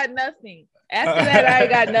 I got nothing. After that, I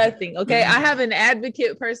got nothing. Okay. I have an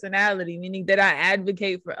advocate personality, meaning that I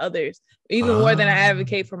advocate for others even more than I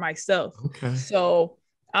advocate for myself. Okay. So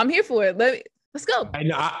I'm here for it. Let's go.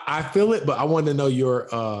 I feel it, but I want to know your.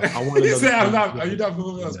 I want to know. Are you not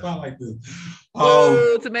moving on a spot like this?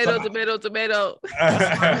 Tomato.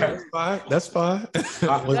 That's fine.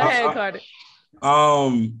 Go ahead, Carter.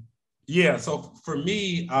 Yeah. So for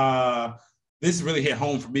me, this really hit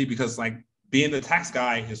home for me because like being the tax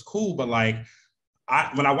guy is cool, but like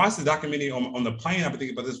when I watched the documentary on the plane, I've been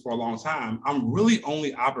thinking about this for a long time. I'm really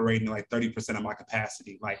only operating like 30% of my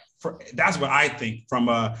capacity. Like that's what I think from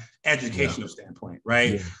a educational standpoint,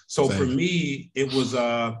 right? Yeah, so for me, it was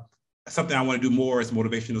something I want to do more is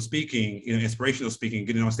motivational speaking, inspirational speaking,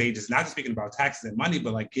 getting on stages, not just speaking about taxes and money,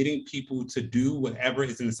 but like getting people to do whatever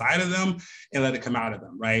is inside of them and let it come out of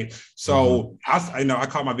them, right? So I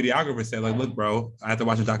called my videographer and said, like, look, bro, I have to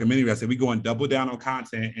watch a documentary. I said, we going double down on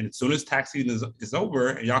content. And as soon as tax season is over,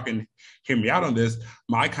 and y'all can hear me out on this,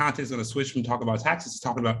 my content is going to switch from talking about taxes to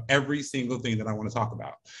talking about every single thing that I want to talk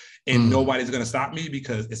about. And nobody's going to stop me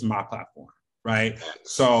because it's my platform. Right.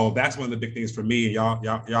 So that's one of the big things for me. Y'all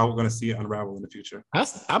are going to see it unravel in the future.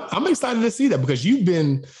 I'm excited to see that because you've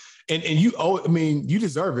been and you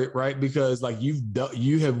deserve it. Right. Because like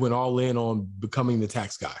you have went all in on becoming the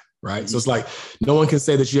tax guy. Right. So it's like no one can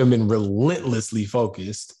say that you have been relentlessly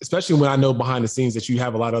focused, especially when I know behind the scenes that you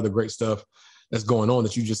have a lot of other great stuff that's going on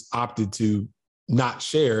that you just opted to not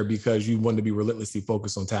share because you wanted to be relentlessly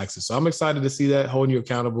focused on taxes. So I'm excited to see that, holding you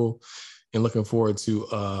accountable. And looking forward to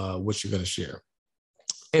what you're going to share.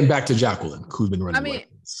 And back to Jacqueline, who's been running.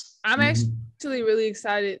 I'm actually really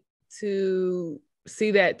excited to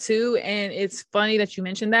see that too. And it's funny that you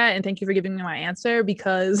mentioned that. And thank you for giving me my answer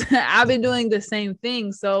because I've been doing the same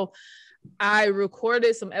thing. So I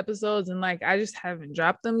recorded some episodes and like I just haven't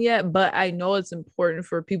dropped them yet, but I know it's important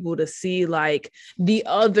for people to see like the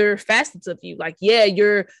other facets of you. Like, yeah,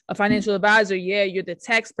 you're a financial advisor. Yeah, you're the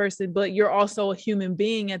tax person, but you're also a human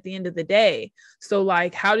being at the end of the day. So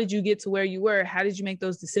like, how did you get to where you were? How did you make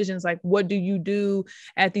those decisions? Like, what do you do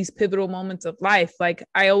at these pivotal moments of life? Like,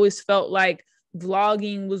 I always felt like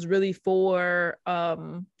vlogging was really for,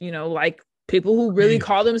 like people who really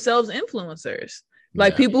call themselves influencers.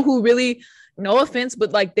 Like people who really, no offense,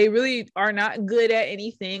 but like they really are not good at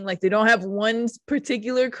anything. Like they don't have one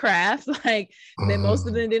particular craft. Like most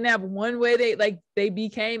of them didn't have one way they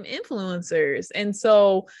became influencers. And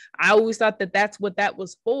so I always thought that that's what that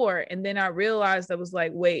was for. And then I realized I was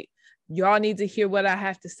like, wait, y'all need to hear what I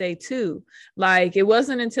have to say too. Like it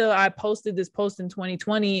wasn't until I posted this post in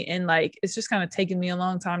 2020 and like it's just kind of taken me a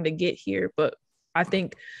long time to get here. But I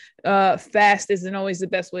think fast isn't always the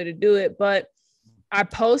best way to do it. But I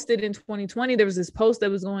posted in 2020, there was this post that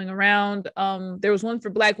was going around. There was one for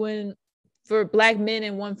Black men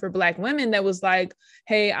and one for Black women that was like,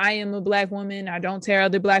 hey, I am a Black woman. I don't tear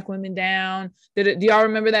other Black women down. Do y'all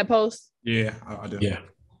remember that post? Yeah, I do. Yeah.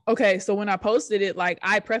 Okay. So when I posted it, like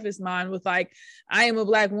I prefaced mine with like, I am a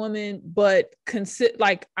Black woman, but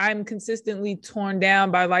I'm consistently torn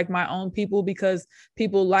down by like my own people because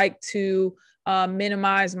people like to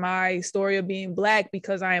minimize my story of being Black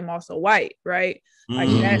because I am also white, right? Like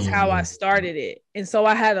that's how I started it. And so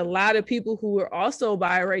I had a lot of people who were also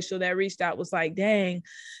biracial that reached out, was like, dang,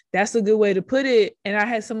 that's a good way to put it. And I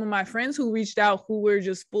had some of my friends who reached out who were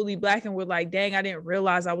just fully Black and were like, dang, I didn't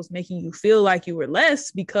realize I was making you feel like you were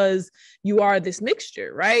less because you are this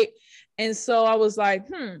mixture, right? And so I was like,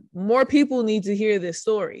 more people need to hear this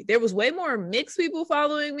story. There was way more mixed people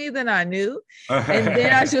following me than I knew. And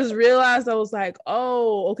then I just realized, I was like,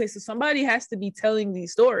 oh, okay, so somebody has to be telling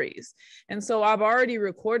these stories. And so I've already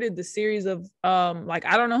recorded the series of, I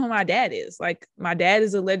don't know who my dad is. Like my dad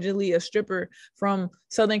is allegedly a stripper from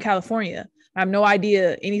Southern California. I have no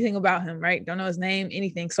idea anything about him, right? Don't know his name,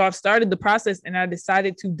 anything. So I've started the process and I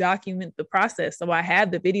decided to document the process. So I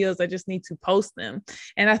have the videos, I just need to post them.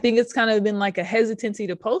 And I think it's kind of been like a hesitancy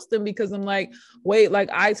to post them because I'm like, wait, like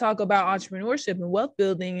I talk about entrepreneurship and wealth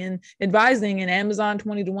building and advising and Amazon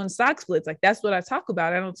 20-to-1 stock splits. Like that's what I talk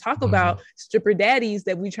about. I don't talk about stripper daddies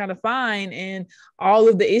that we try to find and all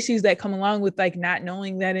of the issues that come along with like not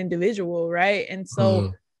knowing that individual, right? And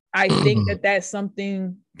so I think that that's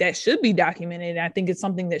something that should be documented. I think it's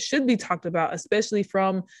something that should be talked about, especially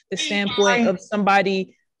from the standpoint of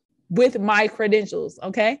somebody with my credentials.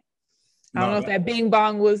 Okay. I don't know if that bing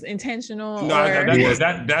bong was intentional. No,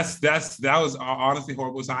 that was honestly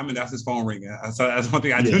horrible timing. That's his phone ringing. So that's one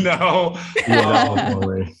thing I do know.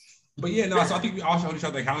 But yeah, no, so I think we all hold each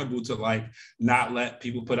other accountable to like not let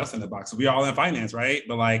people put us in the box. So we all in finance, right?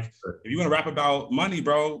 But like, if you want to rap about money,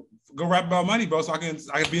 bro, go rap about money, bro, so I can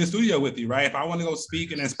be in the studio with you, right? If I want to go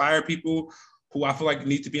speak and inspire people who I feel like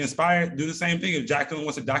need to be inspired, do the same thing. If Jacqueline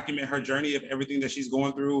wants to document her journey of everything that she's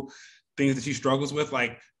going through, things that she struggles with,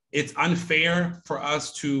 like, it's unfair for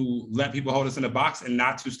us to let people hold us in a box and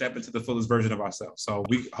not to step into the fullest version of ourselves. So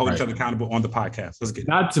we hold each other accountable on the podcast. Let's get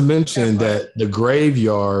not to mention that the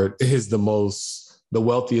graveyard is the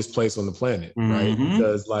wealthiest place on the planet, right?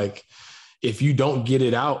 Because like, if you don't get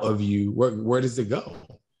it out of you, where does it go?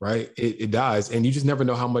 Right? It dies. And you just never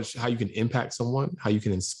know how you can impact someone, how you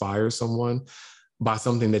can inspire someone by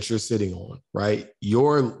something that you're sitting on, right?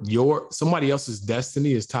 Your somebody else's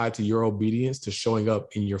destiny is tied to your obedience to showing up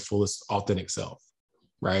in your fullest authentic self,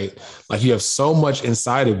 right? Like, you have so much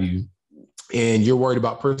inside of you and you're worried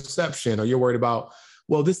about perception, or you're worried about,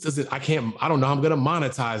 well, I don't know how I'm going to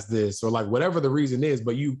monetize this, or like whatever the reason is,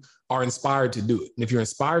 but you are inspired to do it. And if you're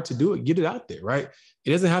inspired to do it, get it out there, right?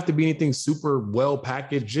 It doesn't have to be anything super well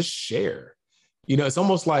packaged, just share. It's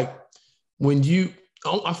almost like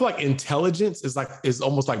I feel like intelligence is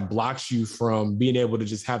almost like blocks you from being able to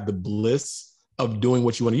just have the bliss of doing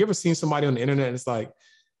what you want. You ever seen somebody on the internet and it's like,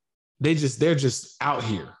 they're just out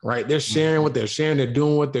here, right? They're sharing what they're sharing. They're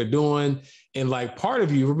doing what they're doing. And like, part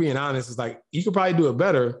of you, for being honest, is like, you could probably do it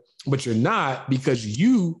better, but you're not, because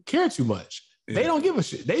you care too much. Yeah. They don't give a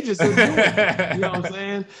shit. They just are doing it. You know what I'm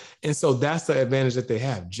saying? And so that's the advantage that they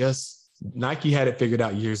have. Nike had it figured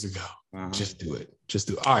out years ago. Just do it.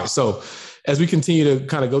 All right. So as we continue to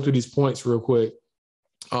kind of go through these points real quick,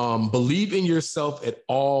 believe in yourself at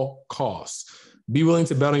all costs. Be willing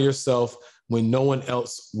to bet on yourself when no one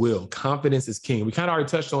else will. Confidence is king. We kind of already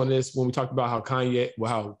touched on this when we talked about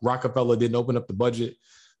how Rockefeller didn't open up the budget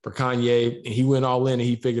for Kanye, and he went all in and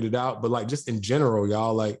he figured it out. But like, just in general,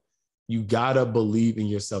 y'all, like, you gotta believe in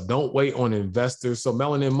yourself. Don't wait on investors. So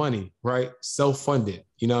Melanin Money, right? Self-funded.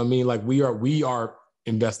 You know what I mean? Like, we are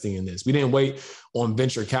investing in this. We didn't wait on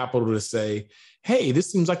venture capital to say, hey,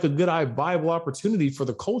 this seems like a good, viable opportunity for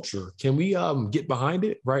the culture. Can we get behind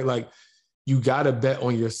it? Right? Like, you got to bet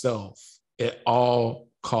on yourself at all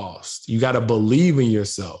costs. You got to believe in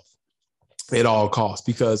yourself at all costs,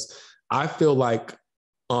 because I feel like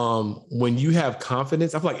when you have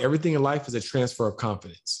confidence, I feel like everything in life is a transfer of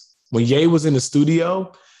confidence. When Ye was in the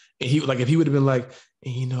studio, and if he would have been like,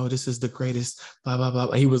 this is the greatest, blah, blah, blah.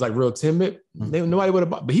 And he was like real timid. Nobody would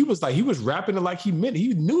have, but he was rapping it like he meant it.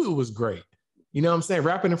 He knew it was great. You know what I'm saying?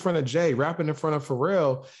 Rapping in front of Jay, rapping in front of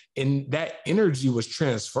Pharrell. And that energy was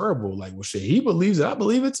transferable. Like, well, shit, he believes it. I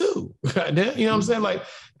believe it too. You know what I'm saying? Like,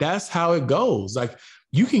 that's how it goes. Like,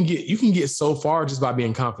 you can get so far just by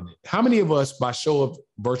being confident. How many of us, by show of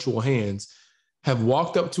virtual hands, have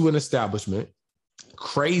walked up to an establishment,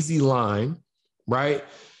 crazy line, right?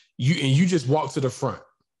 You just walk to the front,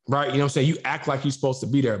 right? You know what I'm saying? You act like you're supposed to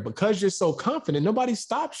be there because you're so confident. Nobody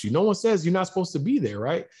stops you. No one says you're not supposed to be there,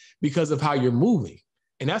 right? Because of how you're moving.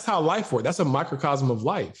 And that's how life works. That's a microcosm of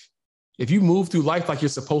life. If you move through life like you're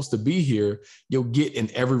supposed to be here, you'll get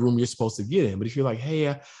in every room you're supposed to get in. But if you're like,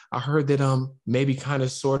 hey, I heard that maybe kind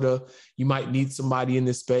of sort of you might need somebody in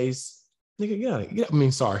this space. Nigga, yeah. I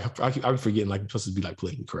mean, sorry, I'm forgetting, like, you're supposed to be like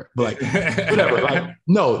politically correct, but like, whatever. Like,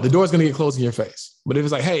 no, the door's gonna get closed in your face. But if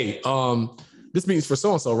it's like, hey, this meeting's for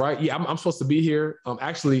so and so, right? Yeah, I'm supposed to be here.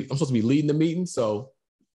 Actually, I'm supposed to be leading the meeting, so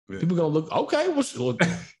people gonna look, okay,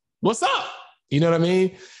 what's up? You know what I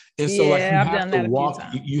mean? And so, like, you have to walk.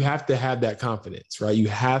 You have to have that confidence, right? You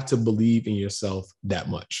have to believe in yourself that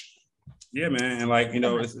much. Yeah, man, and like,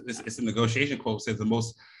 it's a negotiation quote says the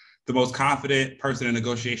most confident person in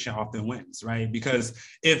negotiation often wins, right? Because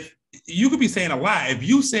if you could be saying a lot, if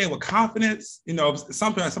you say it with confidence,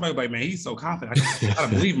 somebody will be like, man, he's so confident. I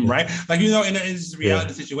don't believe him, right? Like, and it's just a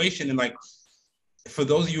reality situation. And like, for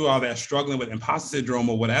those of you all that are struggling with imposter syndrome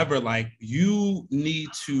or whatever, like, you need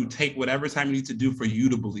to take whatever time you need to do for you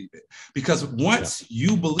to believe it. Because once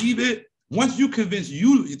you believe it, once you convince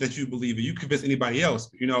you that you believe it, you convince anybody else.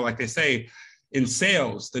 Like they say, in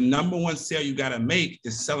sales, the number one sale you got to make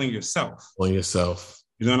is selling yourself. On yourself.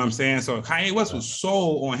 You know what I'm saying? So Kanye West was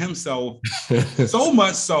sold on himself so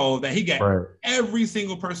much so that he got every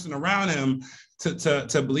single person around him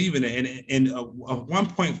to believe in it. And one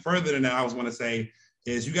point further than that, I was going to say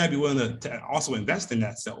is you got to be willing to also invest in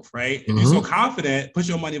that self, right? If you're so confident, put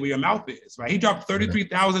your money where your mouth is, right? He dropped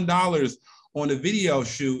 $33,000 on a video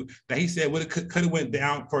shoot that he said could have went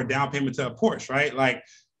down for a down payment to a Porsche, right? Like,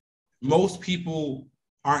 most people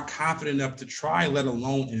aren't confident enough to try, let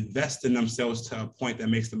alone invest in themselves to a point that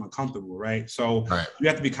makes them uncomfortable, right? So you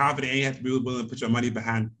have to be confident and you have to be willing to put your money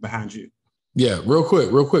behind you. Yeah, real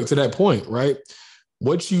quick to that point, right?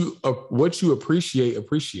 What you appreciate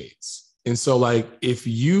appreciates. And so like, if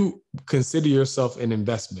you consider yourself an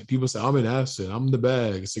investment, people say, I'm an asset, I'm the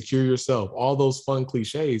bag, secure yourself, all those fun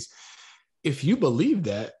cliches. If you believe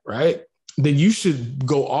that, right, then you should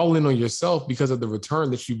go all in on yourself because of the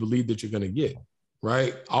return that you believe that you're going to get,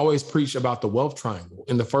 right? Always preach about the wealth triangle.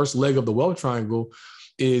 And the first leg of the wealth triangle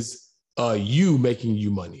is you making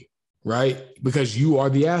you money, right? Because you are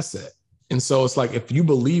the asset. And so it's like, if you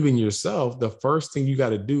believe in yourself, the first thing you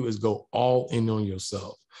got to do is go all in on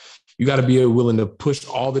yourself. You got to be willing to push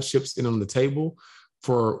all the chips in on the table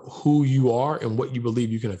for who you are and what you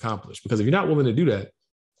believe you can accomplish. Because if you're not willing to do that,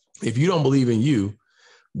 if you don't believe in you,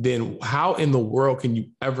 then how in the world can you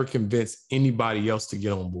ever convince anybody else to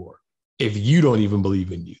get on board if you don't even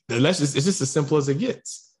believe in you? It's just as simple as it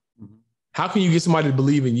gets. How can you get somebody to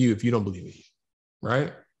believe in you if you don't believe in you,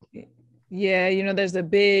 right? Yeah, you know, there's a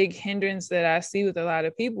big hindrance that I see with a lot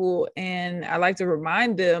of people, and I like to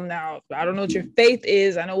remind them. Now, I don't know what your faith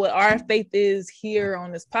is. I know what our faith is here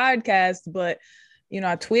on this podcast, but, you know,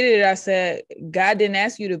 I tweeted it. I said, God didn't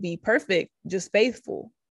ask you to be perfect, just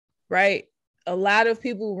faithful, right? A lot of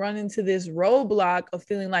people run into this roadblock of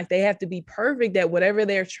feeling like they have to be perfect at whatever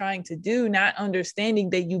they're trying to do, not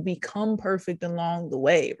understanding that you become perfect along the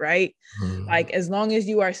way, right? Like, as long as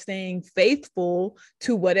you are staying faithful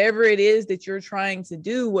to whatever it is that you're trying to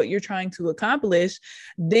do, what you're trying to accomplish,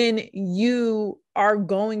 then you are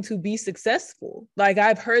going to be successful. Like,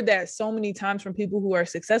 I've heard that so many times from people who are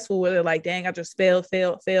successful, where they're like, dang, I just failed,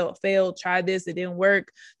 tried this, it didn't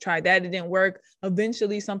work, tried that, it didn't work.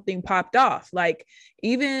 Eventually something popped off. Like,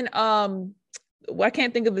 even, I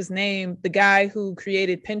can't think of his name, the guy who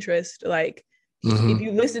created Pinterest, like, if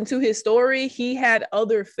you listen to his story, he had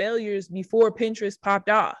other failures before Pinterest popped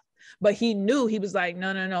off. But he knew, he was like,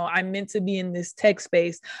 no, I'm meant to be in this tech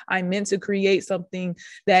space. I'm meant to create something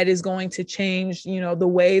that is going to change, you know, the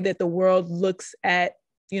way that the world looks at,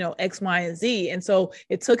 you know, X, Y, and Z. And so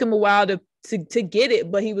it took him a while to get it,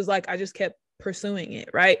 but he was like, I just kept pursuing it,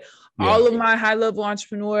 right? Yeah. All of my high-level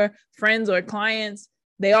entrepreneur friends or clients,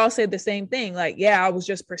 they all said the same thing. Like, yeah, I was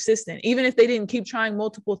just persistent. Even if they didn't keep trying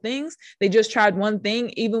multiple things, they just tried one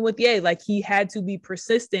thing. Even with Ye, like, he had to be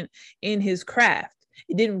persistent in his craft.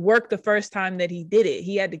 It didn't work the first time that he did it.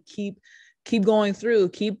 He had to keep going through,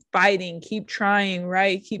 keep fighting, keep trying,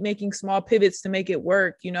 right? Keep making small pivots to make it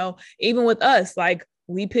work. You know, even with us, like,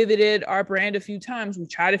 we pivoted our brand a few times. We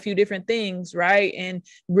tried a few different things, right? And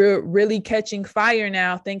we're really catching fire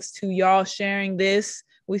now, thanks to y'all sharing this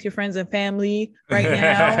with your friends and family right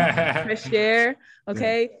now. Press share.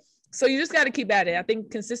 Okay. Yeah. So you just got to keep at it. I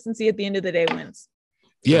think consistency at the end of the day wins.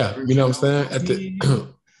 Yeah. You know what I'm saying?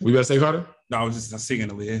 We better say, Carter? No, I was just singing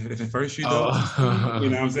a little. If at first you don't, you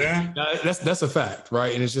know what I'm saying? That's a fact,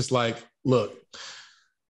 right? And it's just like, look,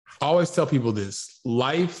 I always tell people this: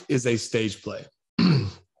 life is a stage play.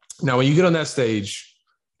 Now, when you get on that stage,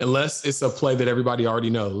 unless it's a play that everybody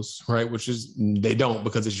already knows, right? Which is, they don't,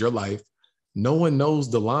 because it's your life. No one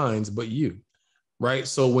knows the lines but you, right?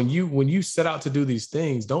 So when you set out to do these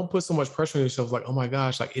things, don't put so much pressure on yourself, like, oh my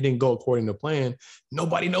gosh, like, it didn't go according to plan.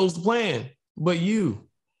 Nobody knows the plan but you,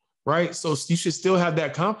 right? So you should still have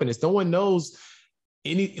that confidence. No one knows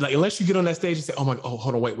unless you get on that stage and say, oh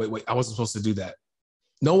hold on, wait, I wasn't supposed to do that.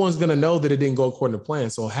 No one's going to know that it didn't go according to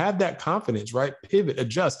plan. So have that confidence, right? Pivot,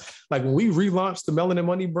 adjust. Like, when we relaunched the Melanin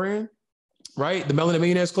Money brand, right? The Melanin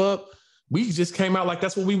Millionaires Club, we just came out like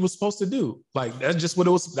that's what we were supposed to do. Like, that's what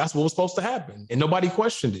was supposed to happen. And nobody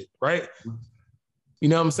questioned it, right? You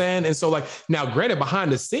know what I'm saying? And so, like, now granted,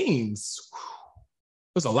 behind the scenes,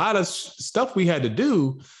 there's a lot of stuff we had to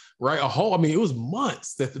do, right? It was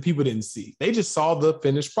months that the people didn't see. They just saw the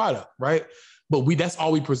finished product, right? But that's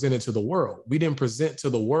all we presented to the world. We didn't present to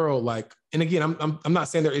the world, like, and again, I'm not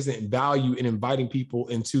saying there isn't value in inviting people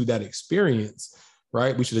into that experience,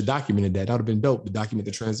 right? We should have documented that. That would have been dope to document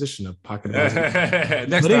the transition of pocket.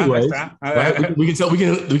 But anyways, right? We can tell. We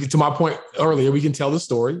can. To my point earlier, we can tell the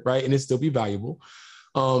story, right, and it still be valuable.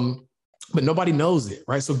 But nobody knows it,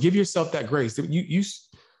 right? So give yourself that grace.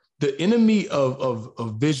 The enemy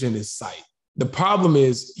of vision is sight. The problem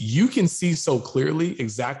is, you can see so clearly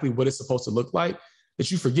exactly what it's supposed to look like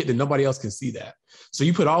that you forget that nobody else can see that. So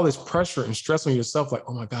you put all this pressure and stress on yourself, like,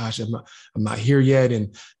 oh my gosh, I'm not here yet.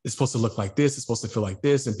 And it's supposed to look like this. It's supposed to feel like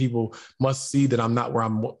this. And people must see that I'm not where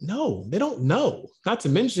I'm. No, they don't know. Not to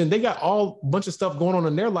mention, they got a bunch of stuff going on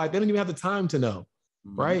in their life. They don't even have the time to know,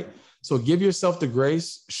 right? So give yourself the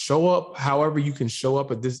grace, show up however you can show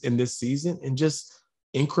up in this season, and just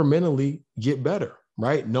incrementally get better.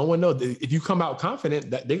 Right? No one knows. If you come out confident,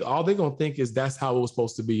 that all they're going to think is that's how it was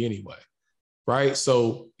supposed to be anyway. Right?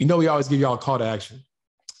 So, we always give y'all a call to action.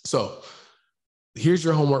 So here's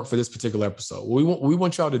your homework for this particular episode. What we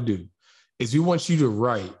want y'all to do is we want you to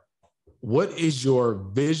write, what is your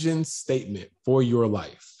vision statement for your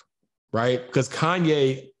life, right? Because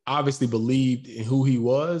Kanye obviously believed in who he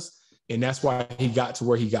was, and that's why he got to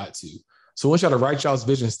where he got to. So I want y'all to write y'all's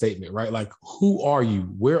vision statement, right? Like, who are you?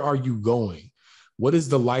 Where are you going? What is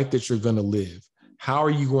the life that you're going to live? How are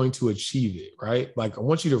you going to achieve it, right? Like, I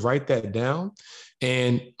want you to write that down.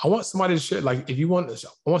 And I want somebody to share, like, I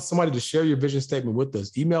want somebody to share your vision statement with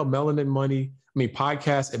us. Email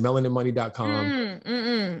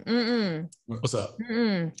podcast@melaninmoney.com. What's up?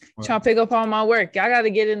 Trying to pick up all my work. Y'all got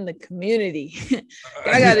to get in the community. Y'all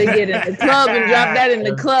got to get in the club and drop that in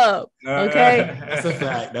the club. Okay.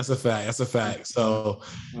 That's a fact. So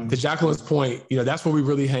to Jacqueline's point, that's where we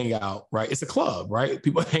really hang out, right? It's a club, right?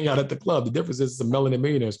 People hang out at the club. The difference is it's a Melanin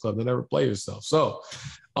Millionaires Club. They never play yourself. So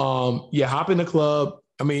hop in the club.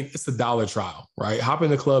 I mean, it's a $1 trial, right? Hop in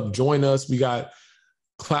the club, join us. We got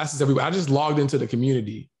classes everywhere. I just logged into the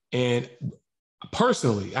community, and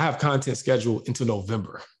personally, I have content scheduled until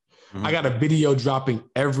November. Mm-hmm. I got a video dropping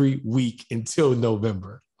every week until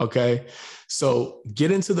November. Okay. So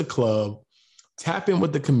get into the club, tap in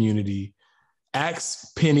with the community,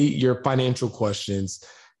 ask Penny your financial questions,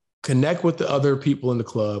 connect with the other people in the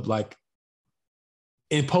club,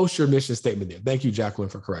 and post your mission statement there. Thank you, Jacqueline,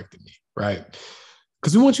 for correcting me, right?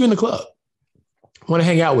 Because we want you in the club. We want to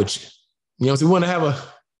hang out with you. So we want to have a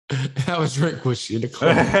drink with you in the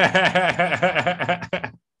club.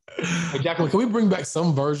 Hey, Jacqueline, can we bring back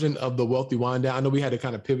some version of the Wealthy Wind Down? I know we had to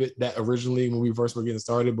kind of pivot that originally when we first were getting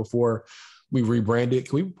started before we rebranded.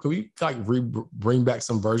 Can we bring back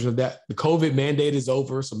some version of that? The COVID mandate is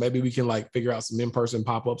over, so maybe we can figure out some in-person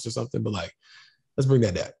pop-ups or something. But let's bring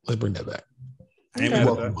that back. Let's bring that back. Okay.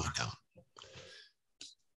 Wealthy Wind Down.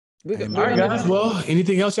 All right, guys. Well,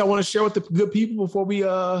 anything else y'all want to share with the good people before we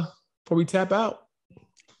tap out?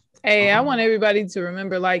 Hey, I want everybody to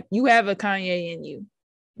remember, you have a Kanye in you.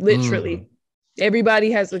 Literally.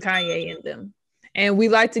 Everybody has a Kanye in them. And we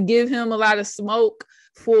like to give him a lot of smoke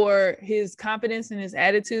for his confidence and his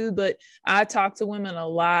attitude. But I talk to women a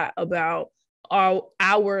lot about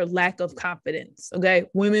our lack of confidence. Okay.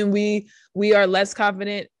 Women, we are less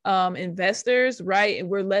confident investors, right? And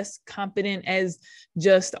we're less confident as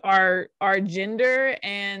just our gender.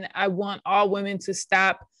 And I want all women to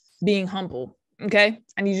stop being humble. Okay.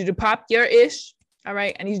 I need you to pop your ish. All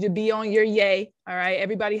right. I need you to be on your yay. All right.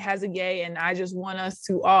 Everybody has a yay. And I just want us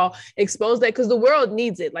to all expose that because the world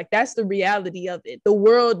needs it. That's the reality of it. The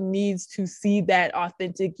world needs to see that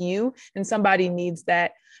authentic you, and somebody needs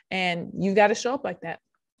that. And you got to show up like that.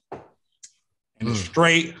 And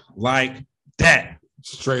straight like that.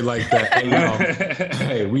 Straight like that.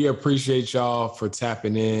 Hey, we appreciate y'all for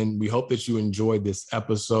tapping in. We hope that you enjoyed this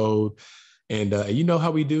episode. And you know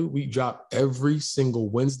how we do. We drop every single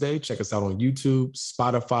Wednesday. Check us out on YouTube,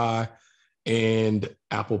 Spotify, and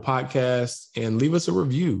Apple Podcasts. And leave us a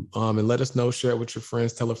review and let us know. Share it with your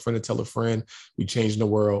friends. Tell a friend to tell a friend. We changing the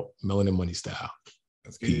world, Melanin Money style.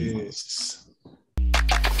 That's good.